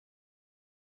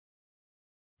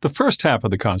The first half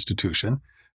of the Constitution,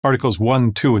 Articles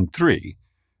 1, 2, and 3,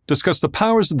 discuss the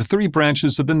powers of the three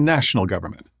branches of the national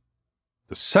government.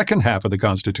 The second half of the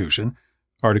Constitution,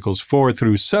 Articles 4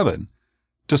 through 7,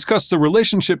 discuss the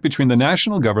relationship between the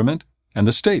national government and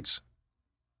the states.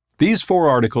 These four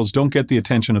articles don't get the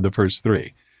attention of the first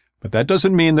three, but that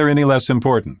doesn't mean they're any less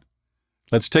important.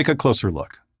 Let's take a closer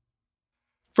look.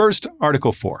 First,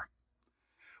 Article 4.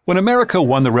 When America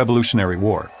won the Revolutionary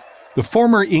War, the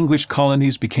former English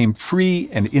colonies became free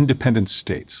and independent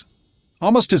states,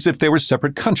 almost as if they were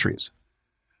separate countries.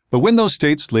 But when those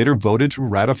states later voted to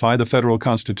ratify the federal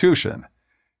Constitution,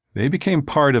 they became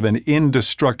part of an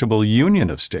indestructible union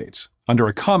of states under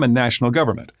a common national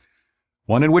government,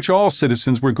 one in which all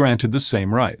citizens were granted the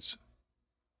same rights.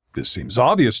 This seems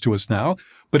obvious to us now,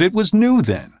 but it was new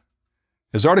then.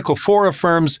 As Article 4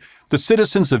 affirms, the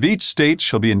citizens of each state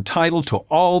shall be entitled to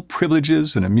all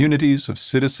privileges and immunities of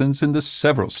citizens in the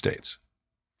several states.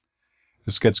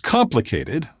 This gets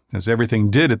complicated, as everything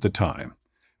did at the time,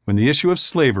 when the issue of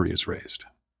slavery is raised.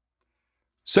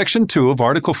 Section 2 of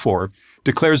Article 4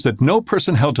 declares that no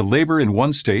person held to labor in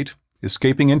one state,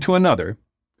 escaping into another,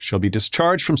 shall be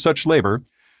discharged from such labor,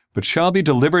 but shall be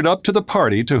delivered up to the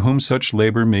party to whom such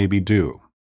labor may be due.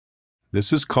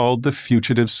 This is called the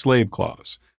Fugitive Slave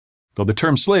Clause, though the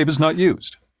term slave is not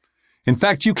used. In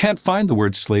fact, you can't find the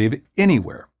word slave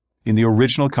anywhere in the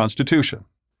original Constitution.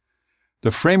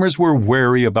 The framers were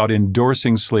wary about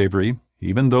endorsing slavery,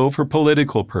 even though for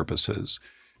political purposes,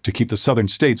 to keep the southern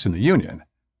states in the Union,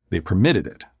 they permitted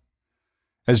it.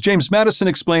 As James Madison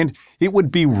explained, it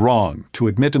would be wrong to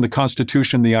admit in the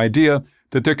Constitution the idea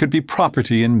that there could be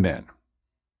property in men.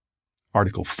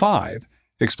 Article 5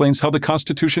 explains how the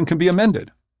Constitution can be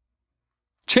amended.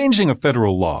 Changing a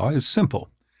federal law is simple.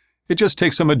 It just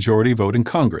takes a majority vote in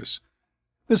Congress.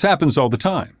 This happens all the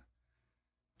time.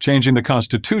 Changing the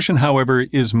Constitution, however,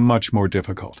 is much more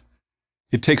difficult.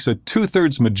 It takes a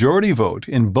two-thirds majority vote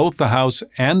in both the House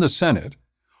and the Senate,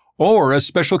 or a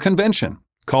special convention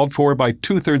called for by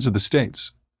two-thirds of the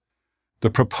states. The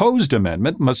proposed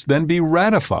amendment must then be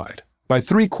ratified by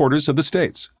three-quarters of the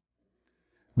states.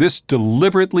 This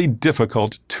deliberately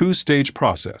difficult two-stage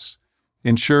process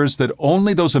ensures that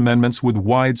only those amendments with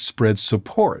widespread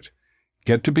support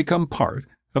get to become part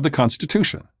of the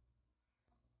Constitution.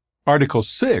 Article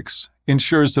 6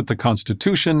 ensures that the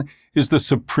Constitution is the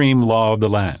supreme law of the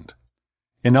land.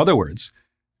 In other words,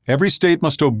 every state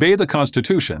must obey the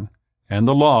Constitution and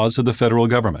the laws of the federal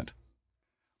government.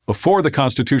 Before the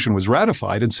Constitution was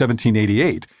ratified in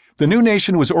 1788, the new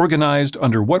nation was organized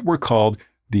under what were called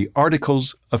the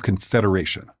Articles of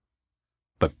Confederation.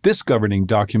 But this governing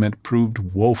document proved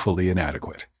woefully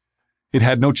inadequate. It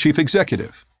had no chief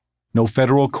executive, no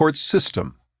federal court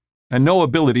system, and no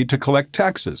ability to collect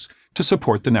taxes to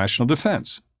support the national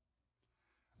defense.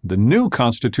 The new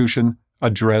Constitution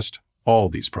addressed all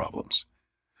these problems,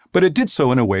 but it did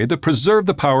so in a way that preserved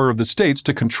the power of the states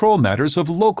to control matters of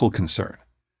local concern.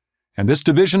 And this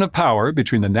division of power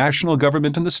between the national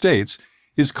government and the states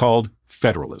is called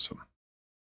federalism.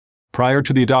 Prior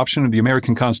to the adoption of the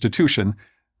American Constitution,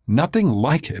 nothing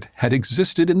like it had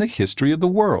existed in the history of the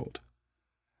world.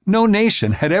 No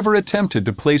nation had ever attempted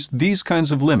to place these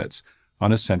kinds of limits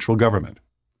on a central government.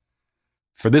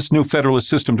 For this new federalist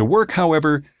system to work,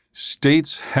 however,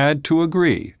 states had to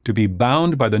agree to be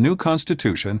bound by the new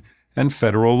Constitution and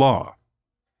federal law.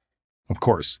 Of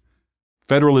course,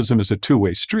 federalism is a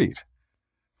two-way street.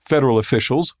 Federal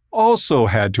officials also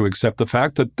had to accept the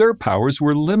fact that their powers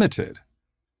were limited,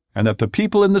 and that the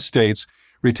people in the states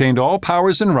retained all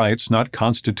powers and rights not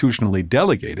constitutionally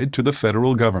delegated to the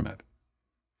federal government.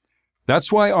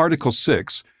 That's why Article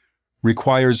 6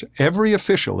 requires every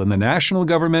official in the national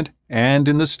government and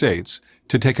in the states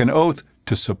to take an oath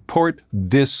to support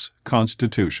this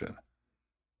Constitution.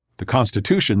 The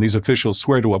Constitution these officials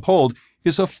swear to uphold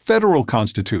is a federal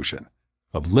constitution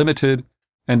of limited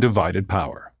and divided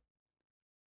power.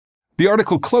 The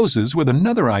article closes with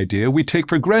another idea we take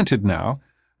for granted now,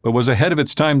 but was ahead of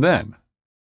its time then,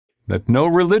 that no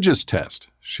religious test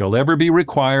shall ever be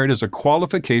required as a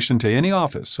qualification to any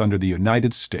office under the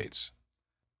United States.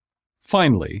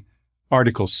 Finally,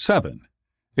 Article 7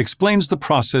 explains the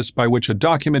process by which a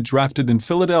document drafted in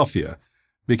Philadelphia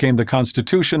became the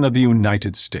Constitution of the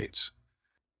United States.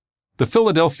 The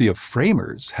Philadelphia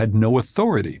framers had no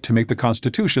authority to make the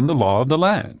Constitution the law of the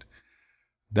land.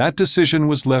 That decision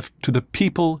was left to the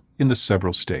people in the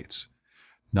several states,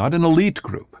 not an elite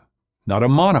group, not a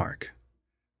monarch,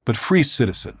 but free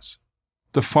citizens,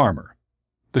 the farmer,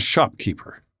 the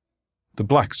shopkeeper, the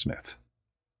blacksmith.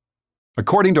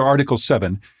 According to Article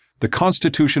 7, the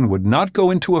Constitution would not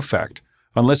go into effect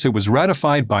unless it was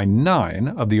ratified by 9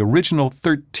 of the original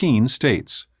 13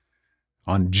 states.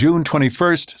 On June 21,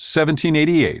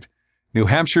 1788, New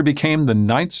Hampshire became the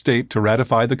 9th state to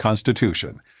ratify the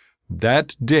Constitution.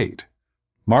 That date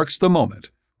marks the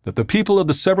moment that the people of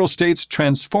the several states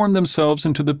transformed themselves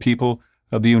into the people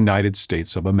of the United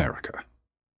States of America.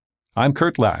 I'm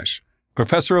Kurt Lash,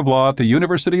 Professor of Law at the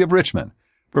University of Richmond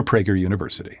for Prager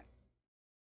University.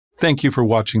 Thank you for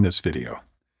watching this video.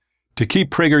 To keep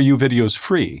PragerU videos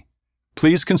free,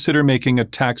 please consider making a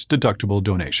tax-deductible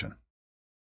donation.